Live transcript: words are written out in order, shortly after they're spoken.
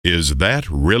Is That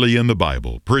Really in the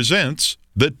Bible? Presents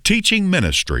the teaching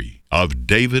ministry of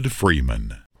David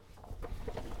Freeman.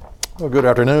 Well, good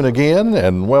afternoon again,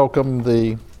 and welcome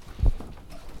the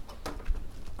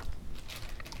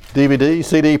DVD,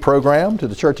 CD program to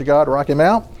the Church of God, Rocky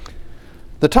Mount.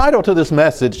 The title to this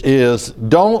message is,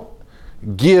 Don't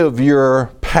Give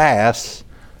Your Past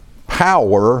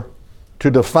Power to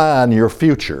Define Your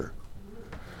Future.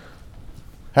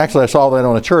 Actually, I saw that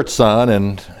on a church sign,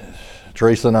 and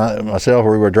Teresa and myself,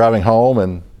 we were driving home,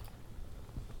 and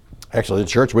actually the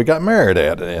church we got married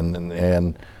at,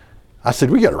 and I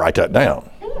said, we got to write that down.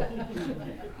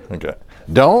 Okay.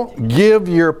 Don't give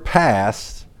your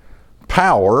past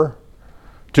power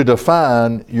to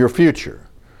define your future.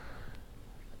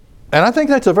 And I think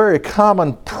that's a very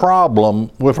common problem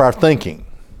with our thinking.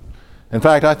 In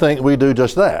fact, I think we do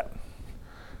just that.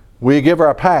 We give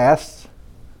our past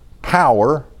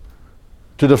power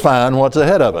to define what's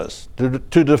ahead of us,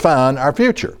 to define our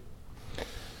future.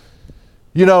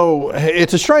 You know,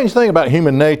 it's a strange thing about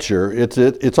human nature.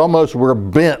 It's almost we're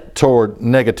bent toward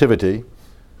negativity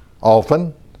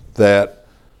often, that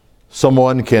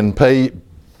someone can pay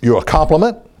you a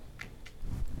compliment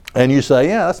and you say,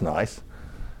 yeah, that's nice,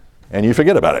 and you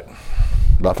forget about it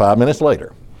about 5 minutes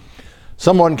later.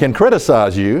 Someone can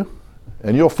criticize you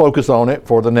and you'll focus on it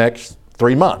for the next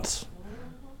 3 months.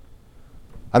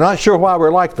 I'm not sure why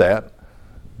we're like that,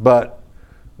 but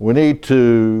we need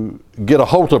to get a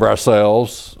hold of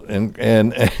ourselves and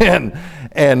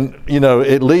you know,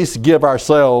 at least give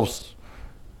ourselves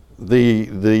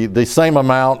the same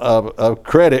amount of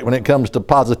credit when it comes to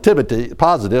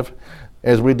positive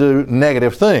as we do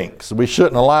negative things. We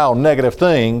shouldn't allow negative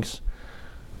things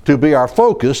to be our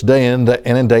focus day in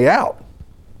and day out.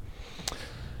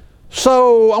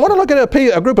 So I want to look at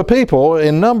a group of people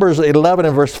in Numbers 11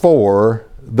 and verse 4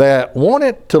 that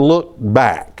wanted to look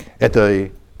back at the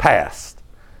past.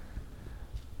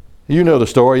 You know the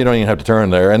story, you don't even have to turn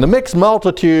there. And the mixed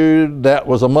multitude that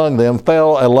was among them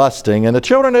fell a-lusting, and the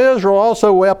children of Israel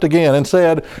also wept again and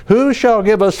said, Who shall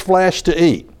give us flesh to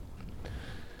eat?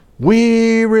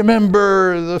 We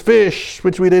remember the fish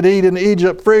which we did eat in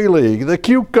Egypt freely, the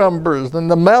cucumbers and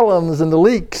the melons and the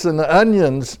leeks and the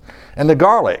onions and the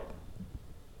garlic.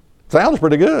 Sounds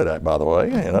pretty good, by the way,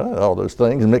 you know, all those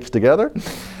things mixed together.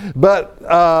 But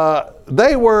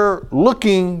they were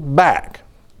looking back.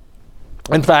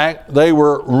 In fact, they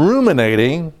were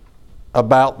ruminating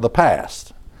about the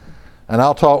past. And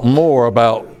I'll talk more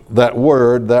about that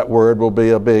word. That word will be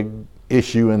a big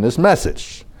issue in this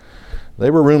message. They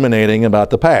were ruminating about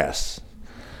the past.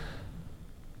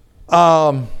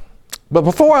 But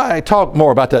before I talk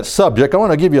more about that subject, I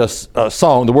want to give you a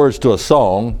song, the words to a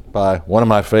song by one of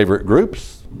my favorite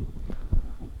groups.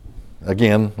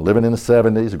 Again, living in the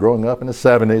 70s, growing up in the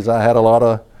 70s, I had a lot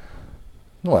of,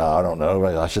 well, I don't know,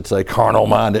 I should say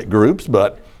carnal-minded groups,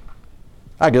 but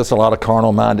I guess a lot of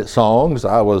carnal-minded songs.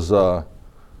 I was a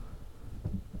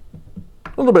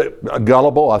little bit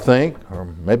gullible, I think, or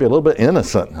maybe a little bit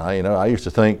innocent. I used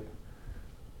to think,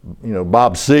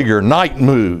 Bob Seger, Night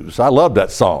Moves. I loved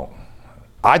that song.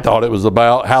 I thought it was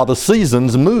about how the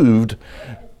seasons moved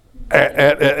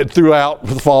throughout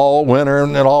the fall, winter,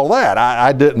 and all that.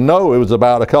 I didn't know it was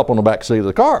about a couple in the back seat of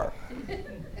the car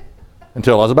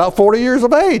until I was about 40 years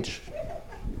of age.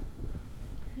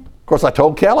 Of course, I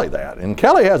told Kelly that. And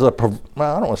Kelly has I don't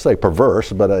want to say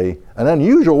perverse, but an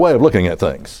unusual way of looking at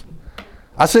things.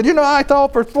 I said, I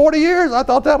thought for 40 years, I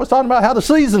thought that was talking about how the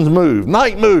seasons move,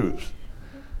 night moves.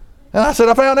 And I said,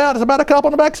 I found out it's about a couple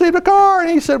in the backseat of the car. And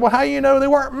he said, well, how do you know they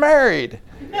weren't married?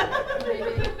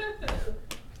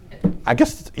 I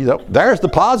guess, there's the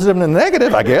positive and the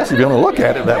negative, I guess, if you want to look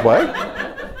at it that way.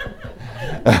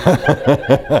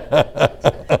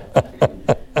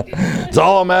 It's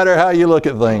all a matter of how you look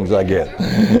at things, I guess.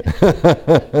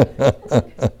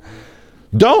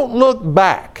 Don't look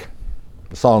back.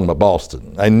 The song by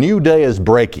Boston. A new day is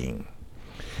breaking.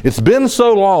 It's been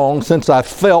so long since I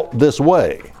felt this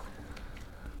way.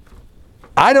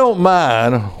 I don't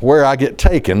mind where I get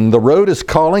taken. The road is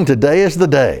calling. Today is the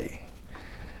day.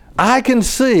 I can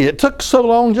see. It took so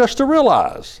long just to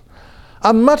realize.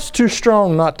 I'm much too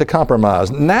strong not to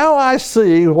compromise. Now I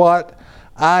see what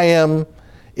I am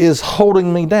is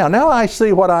holding me down. Now I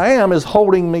see what I am is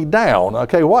holding me down.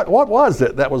 Okay, what was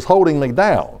it that was holding me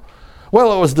down?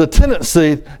 Well, it was the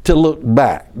tendency to look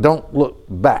back. Don't look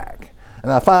back.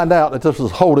 And I find out that this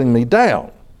was holding me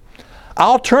down.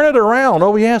 I'll turn it around.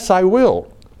 Oh, yes, I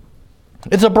will.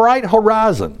 It's a bright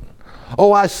horizon.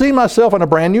 Oh, I see myself in a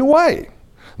brand new way.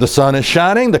 The sun is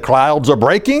shining. The clouds are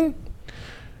breaking.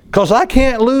 Because I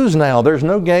can't lose now. There's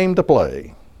no game to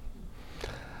play.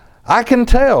 I can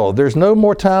tell there's no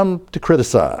more time to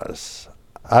criticize.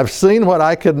 I've seen what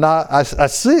I could not.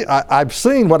 I've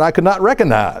seen what I could not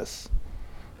recognize.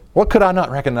 What could I not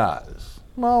recognize?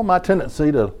 Well, my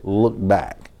tendency to look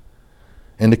back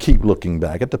and to keep looking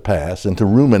back at the past and to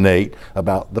ruminate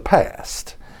about the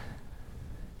past.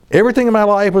 Everything in my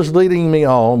life was leading me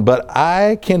on, but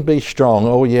I can be strong.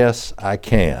 Oh, yes, I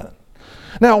can.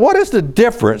 Now, what is the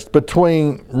difference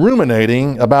between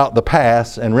ruminating about the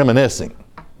past and reminiscing?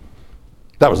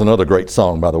 That was another great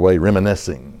song, by the way,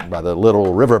 Reminiscing by the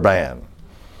Little River Band.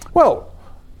 Well,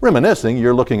 reminiscing,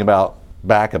 you're looking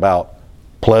back about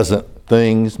pleasant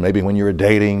things, maybe when you were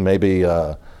dating, maybe,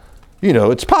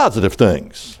 it's positive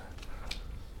things.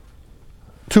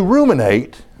 To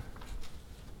ruminate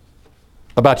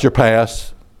about your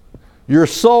past, your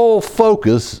sole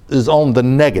focus is on the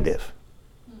negative.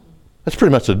 That's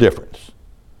pretty much the difference.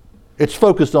 It's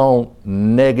focused on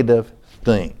negative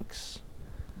things.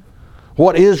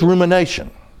 What is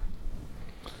rumination?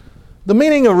 The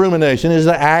meaning of rumination is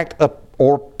the act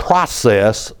or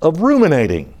process of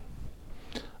ruminating.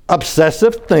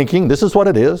 Obsessive thinking, this is what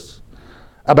it is,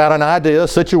 about an idea,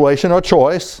 situation, or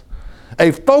choice.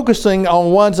 A focusing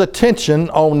on one's attention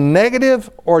on negative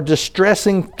or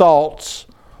distressing thoughts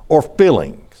or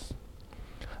feelings.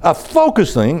 A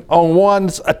focusing on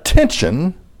one's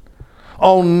attention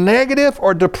on negative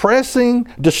or distressing,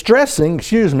 and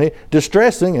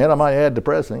I might add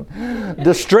depressing,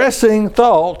 distressing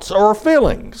thoughts or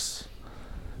feelings.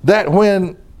 That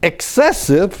when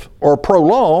excessive or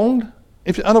prolonged,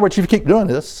 in other words, if you keep doing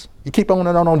this, you keep on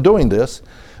and on doing this,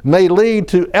 may lead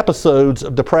to episodes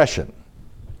of depression.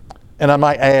 And I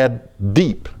might add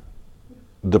deep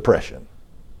depression,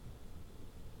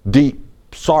 deep,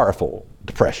 sorrowful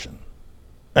depression,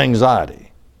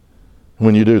 anxiety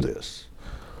when you do this.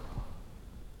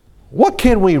 What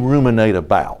can we ruminate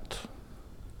about?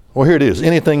 Well, here it is,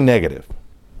 anything negative.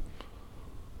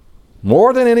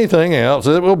 More than anything else,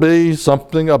 it will be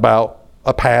something about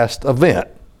a past event.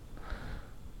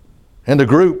 And the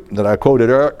group that I quoted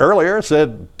earlier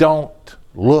said, don't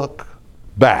look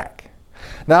back.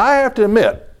 Now, I have to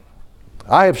admit,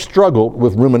 I have struggled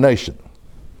with rumination.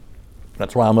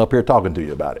 That's why I'm up here talking to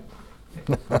you about it.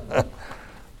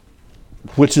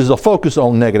 Which is a focus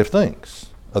on negative things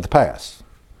of the past.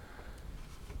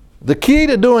 The key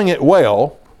to doing it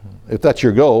well, if that's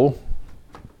your goal,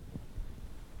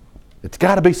 it's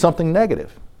got to be something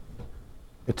negative.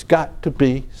 It's got to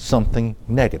be something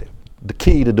negative. The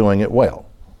key to doing it well.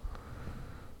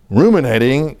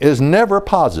 Ruminating is never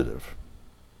positive.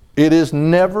 It is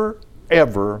never,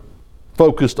 ever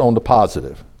focused on the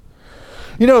positive.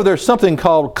 You know, there's something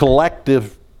called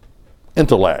collective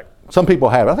intellect. Some people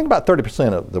have it. I think about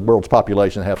 30% of the world's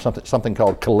population have something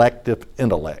called collective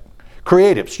intellect.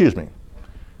 Creative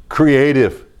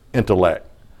intellect.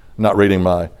 I'm not reading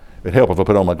it'd help if I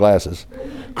put on my glasses.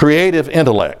 Creative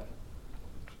intellect.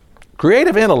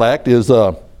 Creative intellect is,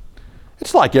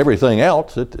 it's like everything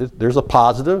else. There's a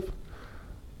positive,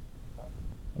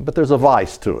 but there's a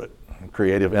vice to it.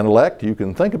 Creative intellect, you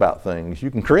can think about things, you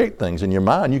can create things in your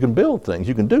mind, you can build things,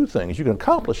 you can do things, you can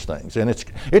accomplish things, and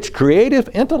it's creative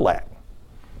intellect.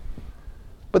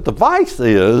 But the vice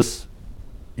is,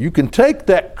 you can take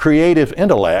that creative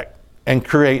intellect and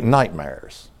create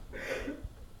nightmares.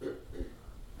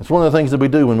 It's one of the things that we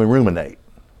do when we ruminate.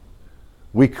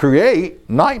 We create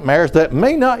nightmares that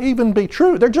may not even be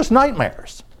true. They're just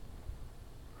nightmares.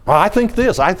 Well, I think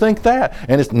this, I think that,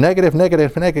 and it's negative,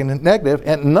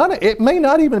 and it may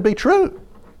not even be true.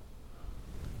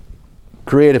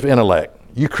 Creative intellect.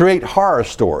 You create horror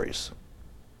stories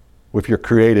with your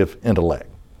creative intellect.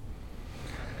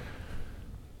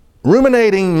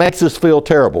 Ruminating makes us feel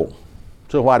terrible.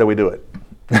 So why do we do it?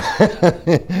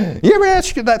 You ever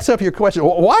ask yourself your question,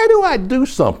 why do I do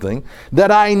something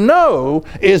that I know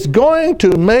is going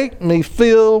to make me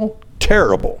feel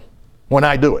terrible when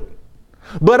I do it?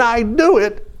 But I do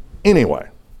it anyway.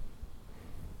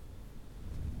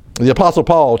 The Apostle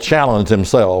Paul challenged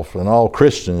himself and all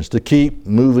Christians to keep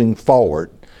moving forward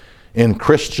in the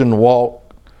Christian walk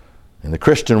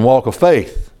of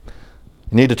faith.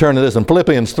 You need to turn to this in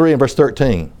Philippians 3 and verse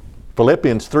 13.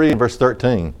 Philippians 3 and verse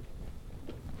 13.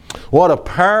 What a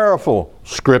powerful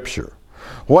scripture.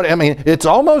 It's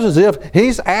almost as if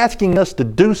he's asking us to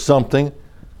do something,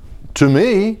 to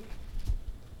me,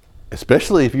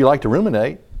 especially if you like to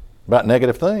ruminate about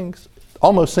negative things,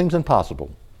 almost seems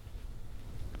impossible.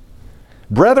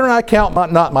 Brethren, I count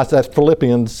not myself, that's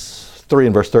Philippians 3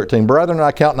 and verse 13. Brethren,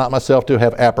 I count not myself to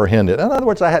have apprehended. In other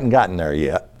words, I hadn't gotten there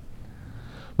yet.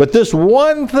 But this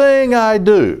one thing I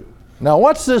do. Now,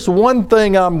 what's this one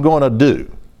thing I'm going to do?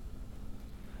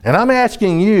 And I'm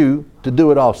asking you to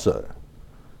do it also.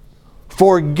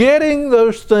 Forgetting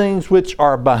those things which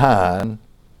are behind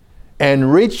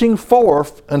and reaching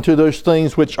forth unto those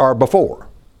things which are before.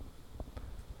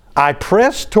 I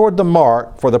press toward the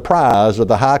mark for the prize of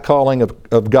the high calling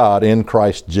of God in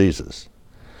Christ Jesus.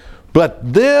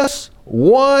 But this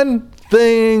one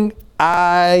thing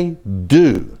I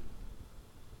do,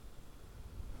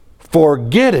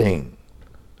 forgetting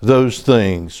those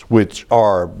things which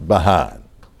are behind.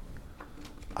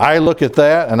 I look at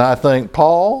that and I think,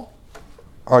 Paul,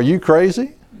 are you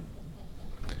crazy?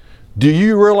 Do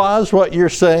you realize what you're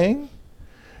saying?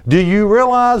 Do you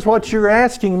realize what you're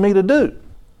asking me to do?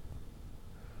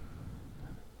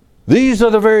 These are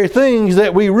the very things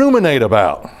that we ruminate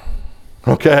about.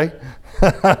 Okay?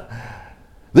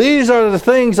 These are the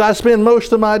things I spend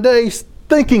most of my days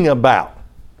thinking about.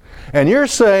 And you're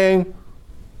saying,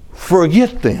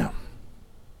 forget them.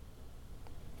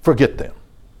 Forget them.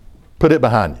 Put it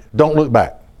behind you. Don't look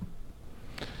back.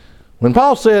 When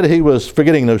Paul said he was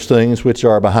forgetting those things which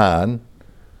are behind,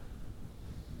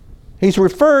 he's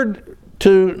referred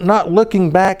to not looking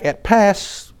back at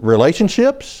past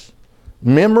relationships,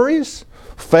 memories,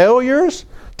 failures,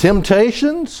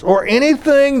 temptations, or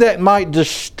anything that might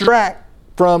distract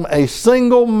from a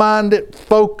single-minded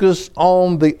focus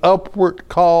on the upward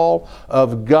call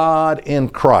of God in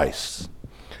Christ.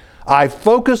 I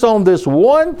focus on this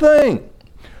one thing,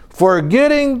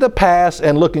 forgetting the past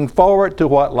and looking forward to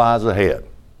what lies ahead.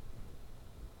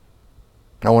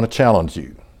 I want to challenge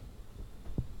you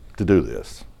to do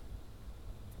this.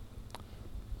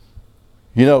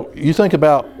 You know, you think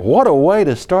about what a way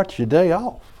to start your day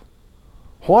off.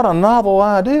 What a novel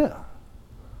idea.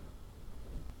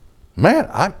 Man,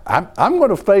 I'm going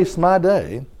to face my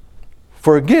day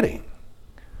forgetting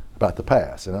about the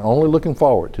past and only looking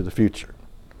forward to the future.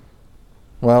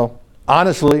 Well,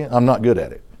 honestly, I'm not good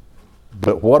at it.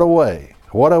 But what a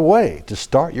way to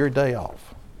start your day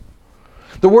off.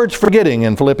 The word forgetting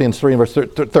in Philippians 3 verse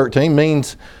 13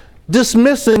 means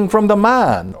dismissing from the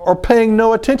mind or paying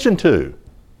no attention to.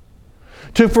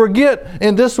 To forget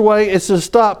in this way is to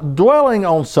stop dwelling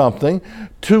on something.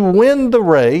 To win the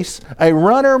race, a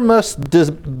runner must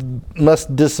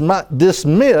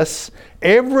dismiss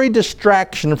every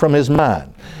distraction from his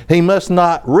mind. He must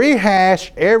not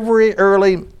rehash every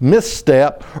early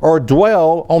misstep or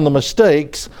dwell on the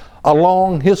mistakes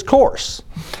along his course.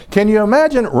 Can you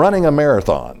imagine running a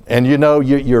marathon? And you know,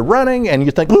 you're running and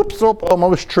you think, oops,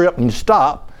 almost tripped, and you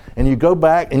stop. And you go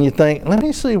back and you think, let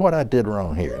me see what I did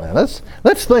wrong here. Now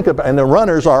let's think about, and the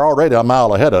runners are already a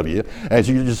mile ahead of you as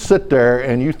you just sit there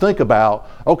and you think about,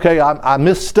 okay, I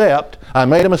misstepped, I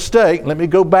made a mistake, let me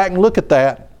go back and look at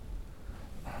that.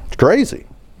 It's crazy.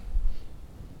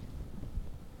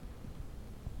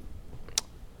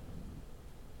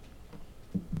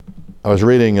 I was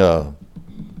reading a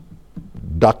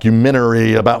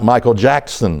documentary about Michael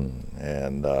Jackson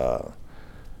and, the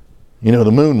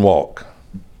moonwalk.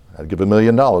 I'd give $1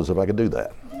 million if I could do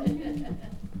that.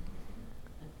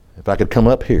 If I could come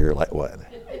up here like what?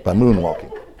 By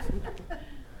moonwalking.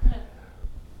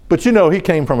 But you know, he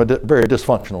came from a very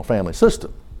dysfunctional family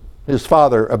system. His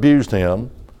father abused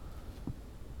him,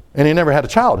 and he never had a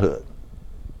childhood.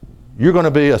 You're going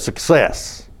to be a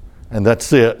success, and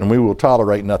that's it, and we will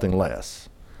tolerate nothing less.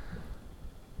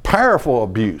 Powerful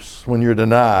abuse when you're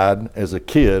denied as a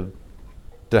kid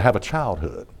to have a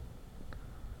childhood.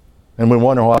 And we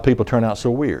wonder why people turn out so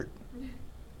weird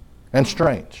and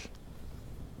strange.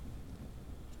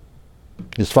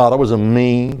 His father was a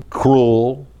mean,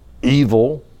 cruel,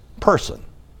 evil person.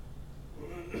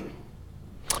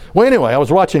 Well, anyway, I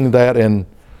was watching that, and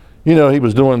he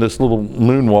was doing this little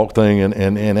moonwalk thing,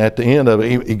 and at the end of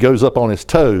it, he goes up on his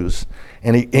toes,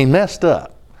 and he messed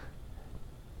up.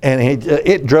 And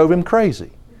it drove him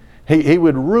crazy. He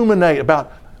would ruminate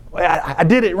about, I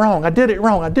did it wrong, I didn't do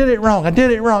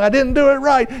it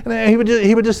right. And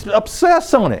he would just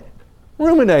obsess on it,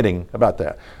 ruminating about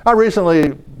that. I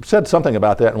recently said something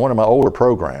about that in one of my older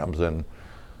programs, and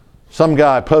some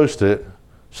guy posted,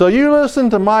 so you listen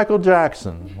to Michael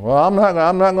Jackson. Well, I'm not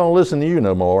going to listen to you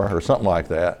no more, or something like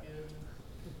that.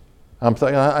 I'm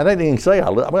thinking, I didn't even say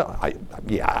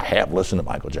I have listened to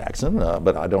Michael Jackson,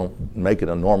 but I don't make it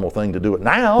a normal thing to do it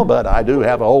now. But I do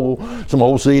have some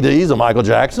old CDs of Michael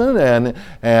Jackson,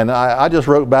 and I just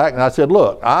wrote back and I said,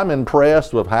 look, I'm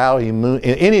impressed with how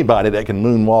anybody that can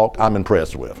moonwalk, I'm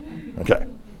impressed with. Okay.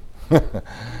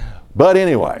 But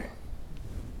anyway,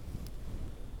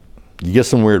 you get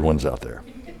some weird ones out there.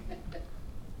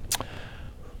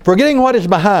 Forgetting what is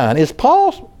behind is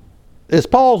Paul's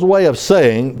way of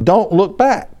saying, don't look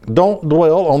back. Don't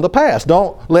dwell on the past.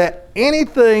 Don't let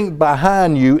anything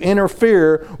behind you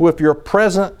interfere with your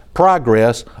present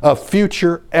progress of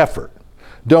future effort.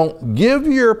 Don't give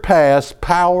your past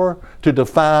power to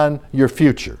define your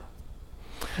future.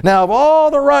 Now, of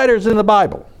all the writers in the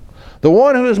Bible, the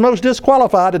one who is most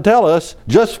disqualified to tell us,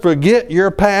 just forget your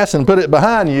past and put it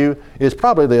behind you, is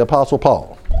probably the Apostle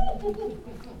Paul.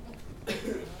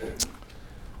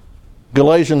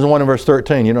 Galatians 1 and verse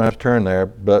 13, you don't have to turn there,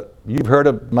 but you've heard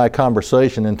of my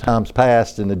conversation in times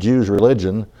past in the Jews'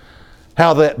 religion,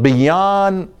 how that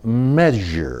beyond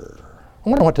measure, I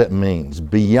wonder what that means,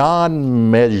 beyond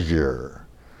measure.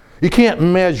 You can't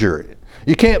measure it.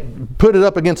 You can't put it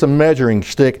up against a measuring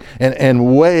stick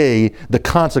and weigh the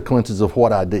consequences of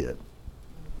what I did.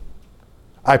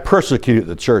 I persecuted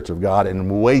the church of God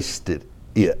and wasted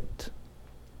it.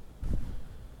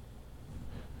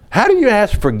 How do you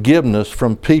ask forgiveness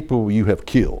from people you have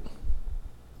killed?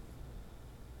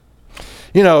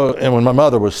 You know, and when my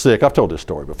mother was sick, I've told this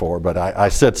story before, but I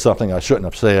said something I shouldn't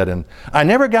have said, and I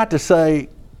never got to say,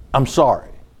 I'm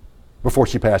sorry, before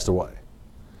she passed away.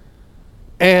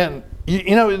 And,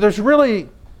 you know, there's really,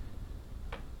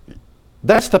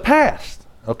 that's the past,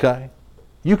 okay?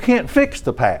 You can't fix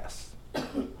the past.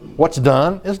 What's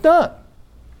done is done,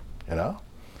 you know?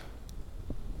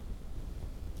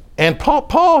 And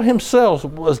Paul himself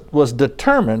was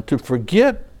determined to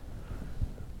forget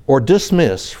or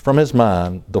dismiss from his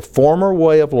mind the former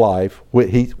way of life when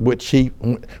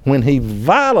he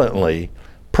violently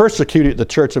persecuted the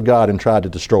church of God and tried to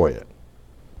destroy it.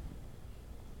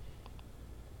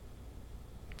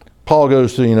 Paul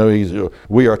goes to,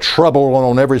 we are troubled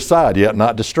on every side, yet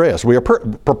not distressed. We are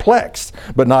perplexed,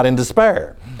 but not in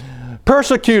despair.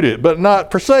 Persecuted, but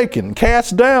not forsaken.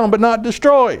 Cast down, but not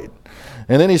destroyed.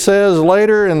 And then he says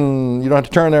later, and you don't have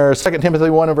to turn there, 2 Timothy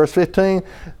 1 and verse 15,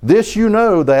 this you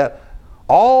know, that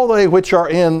all they which are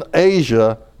in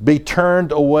Asia be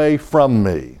turned away from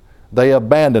me. They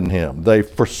abandoned him. They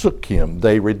forsook him.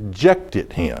 They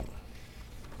rejected him.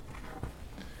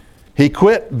 He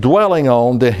quit dwelling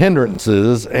on the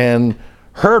hindrances and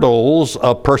hurdles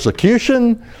of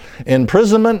persecution,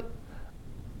 imprisonment,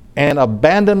 and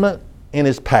abandonment in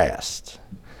his past.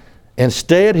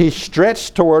 Instead, he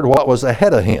stretched toward what was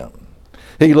ahead of him.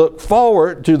 He looked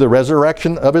forward to the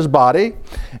resurrection of his body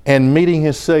and meeting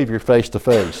his Savior face to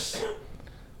face.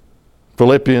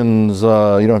 Philippians, you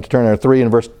don't have to turn there, 3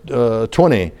 and verse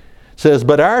 20 says,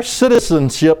 but our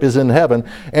citizenship is in heaven,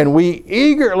 and we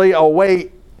eagerly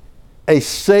await a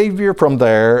Savior from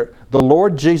there, the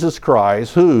Lord Jesus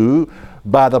Christ, who,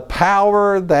 by the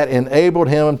power that enabled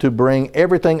him to bring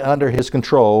everything under his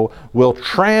control, will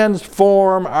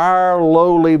transform our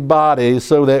lowly bodies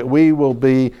so that we will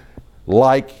be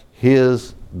like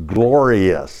his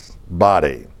glorious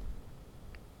body.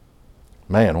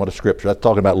 Man, what a scripture. That's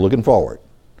talking about looking forward.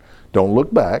 Don't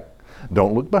look back.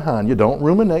 Don't look behind you. Don't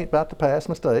ruminate about the past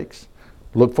mistakes.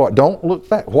 Look forward. Don't look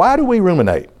back. Why do we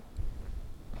ruminate?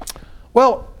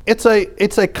 Well, it's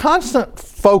a constant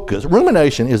focus.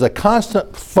 Rumination is a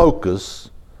constant focus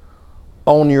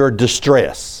on your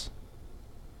distress.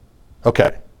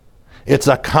 Okay. It's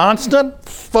a constant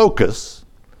focus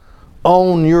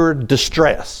on your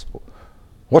distress.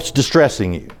 What's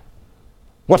distressing you?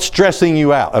 What's stressing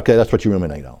you out? Okay, that's what you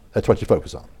ruminate on. That's what you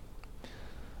focus on.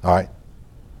 All right.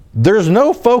 There's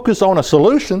no focus on a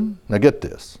solution. Now get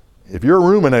this. If you're a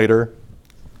ruminator,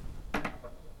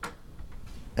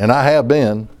 and I have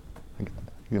been, I'm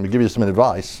going to give you some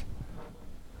advice.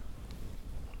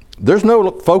 There's no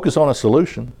focus on a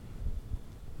solution.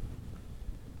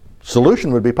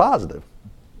 Solution would be positive.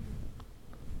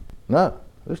 No,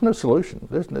 there's no solution.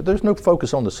 There's no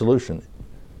focus on the solution.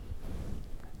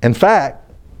 In fact,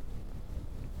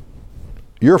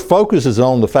 your focus is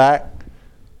on the fact,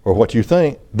 or what you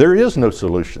think, there is no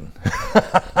solution.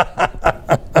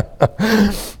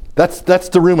 That's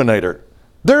the ruminator.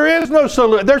 There is no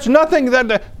solution. There's nothing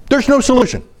there's no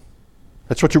solution.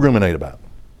 That's what you ruminate about.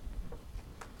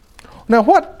 Now,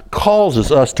 what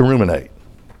causes us to ruminate?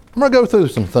 I'm going to go through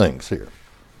some things here.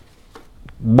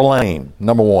 Blame.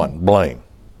 Number one, blame.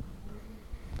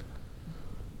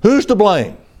 Who's to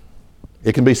blame?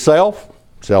 It can be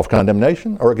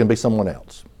self-condemnation, or it can be someone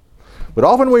else. But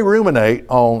often we ruminate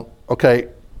on, okay,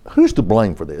 who's to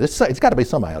blame for this? It's got to be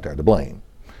somebody out there to blame.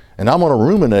 And I'm going to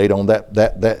ruminate on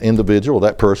that individual,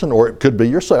 that person, or it could be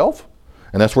yourself.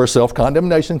 And that's where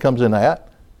self-condemnation comes in at.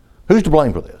 Who's to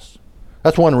blame for this?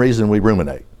 That's one reason we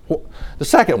ruminate. The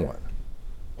second one,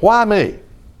 why me?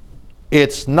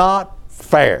 It's not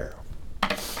fair.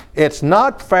 It's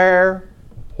not fair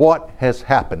what has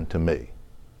happened to me.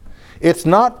 It's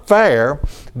not fair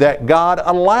that God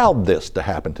allowed this to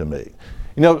happen to me.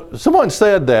 You know, someone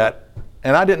said that,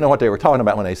 and I didn't know what they were talking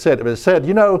about when they said it, but it said,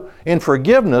 you know, in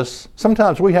forgiveness,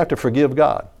 sometimes we have to forgive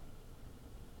God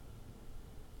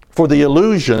for the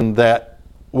illusion that,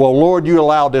 well, Lord, you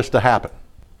allowed this to happen.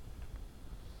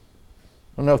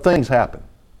 Well, no, things happen.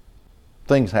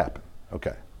 Things happen.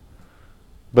 Okay.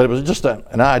 But it was just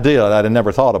an idea that I had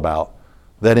never thought about,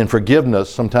 that in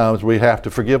forgiveness, sometimes we have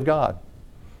to forgive God.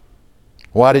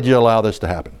 Why did you allow this to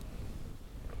happen?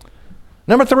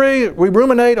 Number 3, we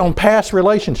ruminate on past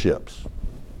relationships.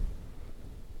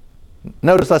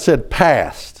 Notice I said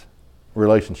past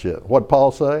relationship. What did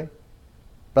Paul say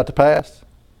about the past?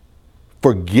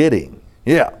 Forgetting.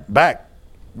 Yeah, back.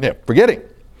 Yeah, forgetting.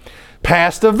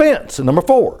 Past events, number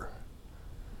 4.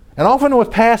 And often with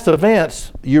past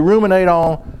events, you ruminate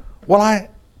on, well, I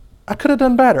could have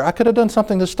done better. I could have done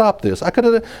something to stop this. I could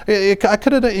have,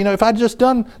 you know, if I'd just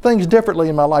done things differently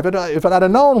in my life, if I'd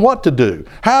have known what to do,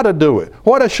 how to do it,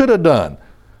 what I should have done.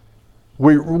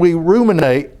 We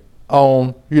ruminate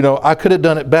on, you know, I could have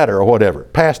done it better or whatever,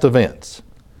 past events.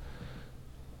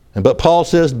 But Paul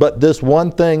says, but this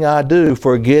one thing I do,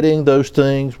 forgetting those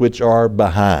things which are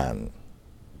behind.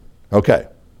 Okay.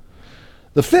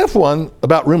 The 5th one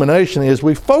about rumination is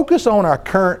we focus on our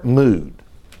current mood.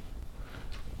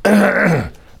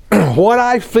 What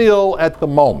I feel at the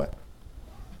moment.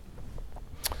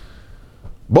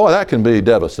 Boy, that can be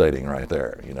devastating right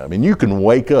there. You know, I mean, you can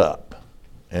wake up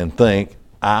and think,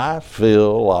 I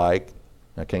feel like,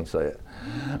 I can't say it.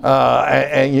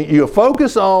 And you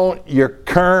focus on your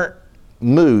current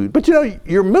mood. But you know,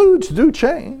 your moods do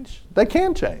change. They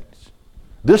can change.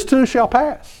 This too shall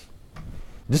pass.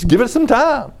 Just give it some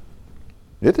time.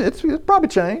 It'll probably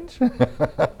change.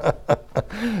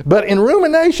 But in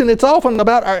rumination, it's often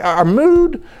about our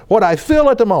mood, what I feel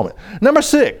at the moment. Number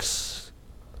 6,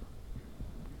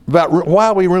 about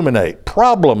why we ruminate.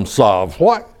 Problem solve.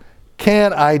 What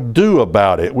can I do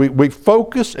about it? We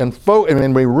focus and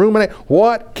we ruminate.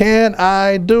 What can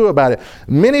I do about it?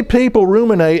 Many people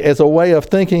ruminate as a way of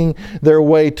thinking their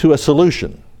way to a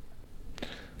solution.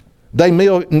 They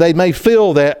may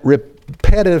feel that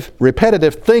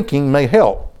repetitive thinking may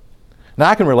help. Now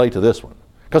I can relate to this one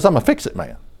because I'm a fix-it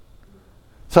man.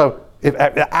 So if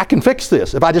I can fix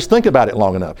this if I just think about it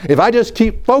long enough. If I just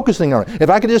keep focusing on it. If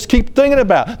I can just keep thinking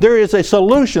about it. There is a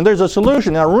solution. There's a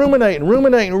solution. I ruminate,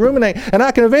 and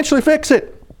I can eventually fix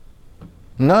it.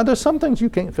 No, there's some things you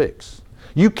can't fix.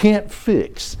 You can't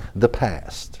fix the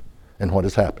past and what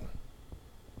has happened.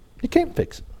 You can't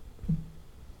fix it.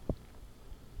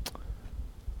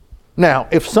 Now,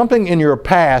 if it's something in your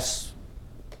past,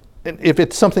 you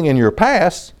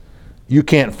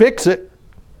can't fix it.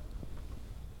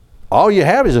 All you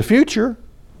have is a future.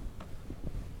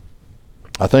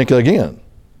 I think, again,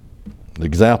 the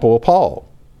example of Paul.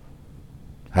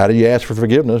 How do you ask for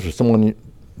forgiveness for someone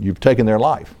you've taken their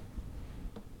life?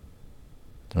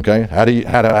 Okay,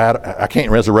 I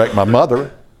can't resurrect my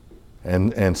mother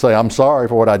and say I'm sorry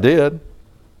for what I did.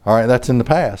 All right, that's in the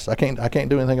past. I can't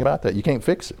do anything about that. You can't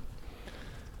fix it.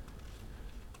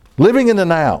 Living in the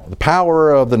now, the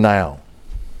power of the now.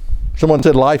 Someone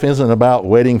said life isn't about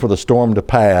waiting for the storm to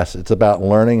pass. It's about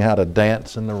learning how to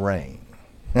dance in the rain.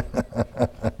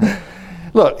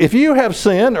 Look, if you have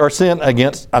sinned or sinned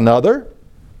against another,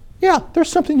 yeah, there's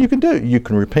something you can do. You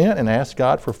can repent and ask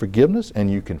God for forgiveness,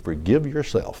 and you can forgive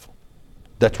yourself.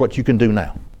 That's what you can do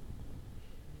now.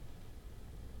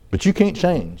 But you can't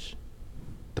change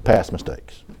the past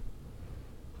mistakes.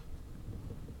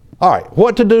 All right,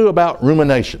 what to do about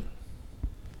rumination?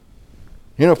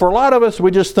 You know, for a lot of us, we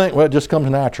just think, well, it just comes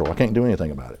natural. I can't do anything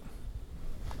about it.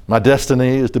 My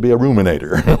destiny is to be a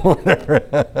ruminator.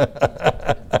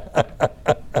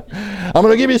 I'm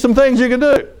going to give you some things you can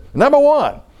do. Number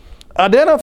 1,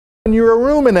 identify when you're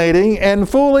ruminating and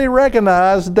fully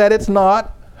recognize that it's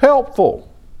not helpful.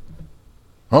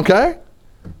 Okay?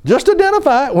 Just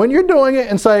identify it when you're doing it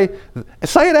and say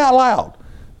it out loud.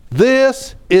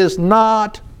 This is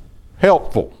not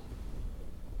helpful.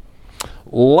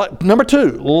 Number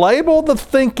 2, label the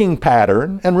thinking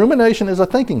pattern, and rumination is a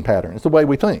thinking pattern. It's the way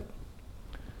we think.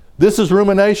 This is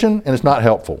rumination and it's not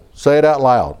helpful. Say it out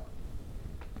loud.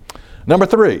 Number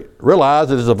 3,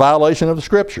 realize it is a violation of the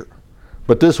Scripture.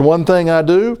 But this one thing I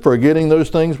do, forgetting those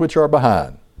things which are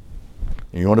behind.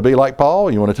 You want to be like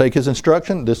Paul? You want to take his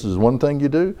instruction? This is one thing you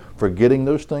do, forgetting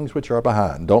those things which are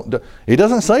behind. He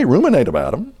doesn't say ruminate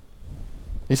about them.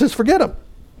 He says forget them.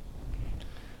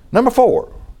 Number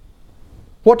 4,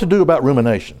 what to do about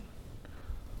rumination.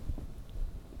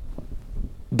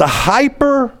 The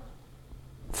hyper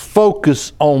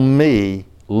focus on me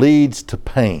leads to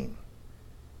pain.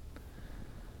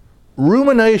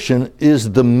 Rumination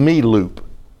is the me loop.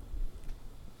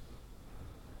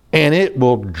 and it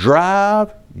will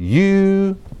drive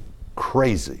you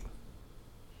crazy.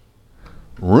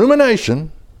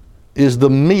 Rumination is the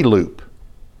me loop.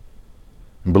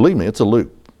 And believe me, it's a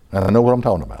loop, and I know what I'm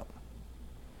talking about.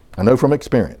 I know from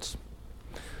experience.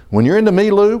 When you're in the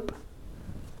me loop,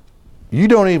 you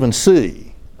don't even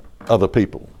see other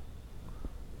people.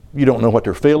 You don't know what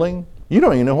they're feeling. You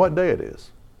don't even know what day it is.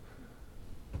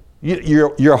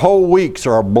 Your whole weeks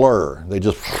are a blur. They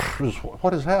just,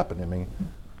 what has happened? I mean,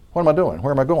 what am I doing?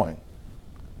 Where am I going?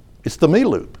 It's the me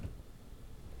loop.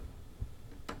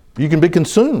 You can be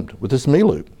consumed with this me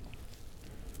loop.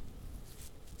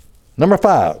 Number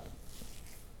 5,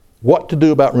 what to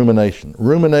do about rumination.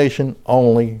 Rumination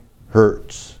only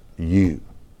hurts you.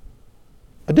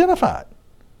 Identify it.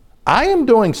 I am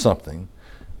doing something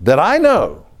that I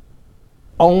know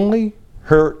only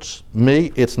hurts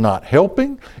me. It's not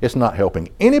helping. It's not helping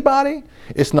anybody.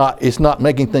 It's not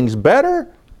making things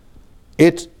better.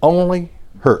 It only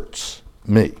hurts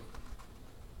me.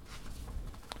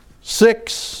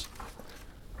 6,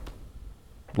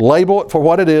 label it for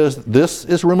what it is. This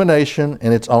is rumination,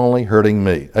 and it's only hurting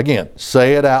me. Again,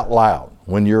 say it out loud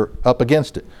when you're up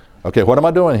against it. Okay, what am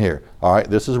I doing here? All right,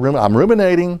 this is I'm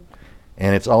ruminating,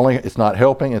 and it's not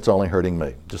helping. It's only hurting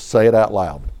me. Just say it out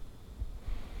loud.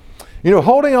 You know,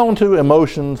 holding on to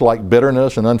emotions like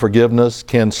bitterness and unforgiveness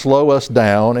can slow us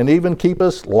down and even keep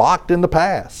us locked in the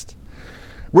past.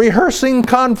 Rehearsing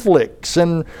conflicts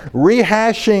and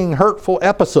rehashing hurtful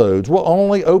episodes will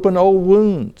only open old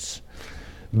wounds.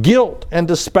 Guilt and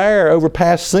despair over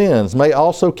past sins may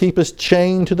also keep us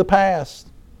chained to the past.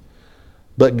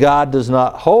 But God does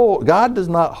not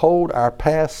hold our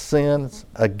past sins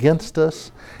against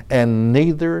us, and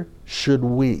neither should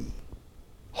we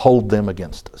hold them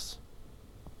against us.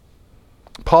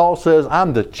 Paul says,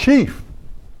 I'm the chief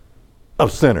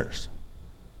of sinners.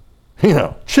 You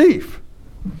know, chief.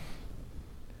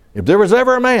 If there was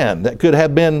ever a man that could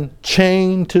have been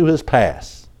chained to his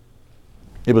past,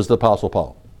 it was the Apostle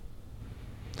Paul.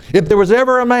 If there was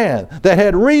ever a man that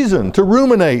had reason to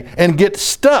ruminate and get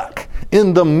stuck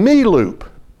in the me loop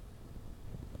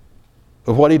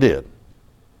of what he did,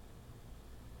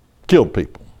 killed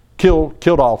people,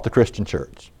 killed off the Christian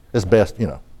church as best, you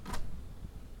know,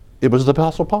 it was the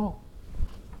Apostle Paul.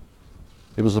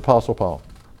 It was the Apostle Paul.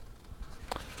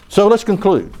 So let's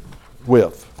conclude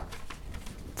with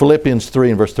Philippians 3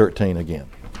 and verse 13 again.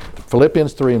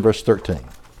 Philippians 3 and verse 13.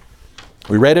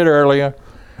 We read it earlier.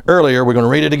 We're going to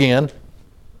read it again.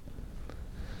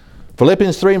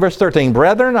 Philippians 3 and verse 13.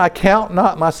 Brethren, I count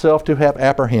not myself to have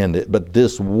apprehended, but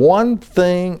this one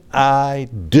thing I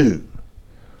do,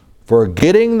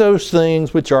 forgetting those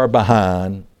things which are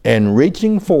behind, and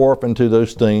reaching forth into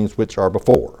those things which are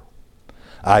before.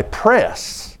 I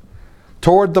press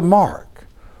toward the mark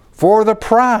for the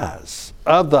prize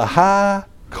of the high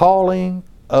calling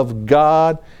of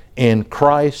God in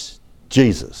Christ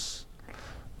Jesus.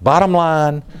 Bottom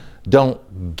line,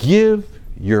 don't give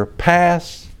your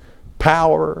past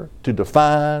power to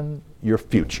define your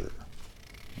future.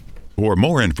 For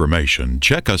more information,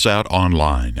 check us out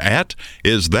online at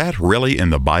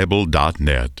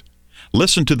isthatreallyinthebible.net.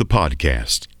 Listen to the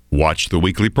podcast, watch the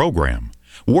weekly program,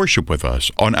 worship with us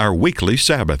on our weekly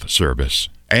Sabbath service,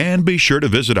 and be sure to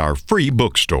visit our free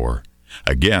bookstore.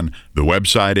 Again, the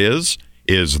website is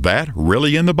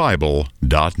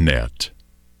isthatreallyinthebible.net.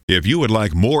 If you would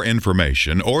like more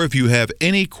information or if you have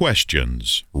any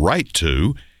questions, write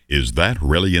to Is That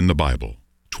Really in the Bible?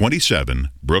 27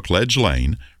 Brookledge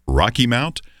Lane, Rocky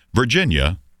Mount,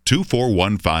 Virginia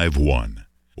 24151.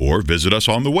 Or visit us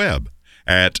on the web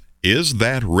at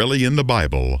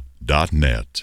isthatreallyinthebible.net.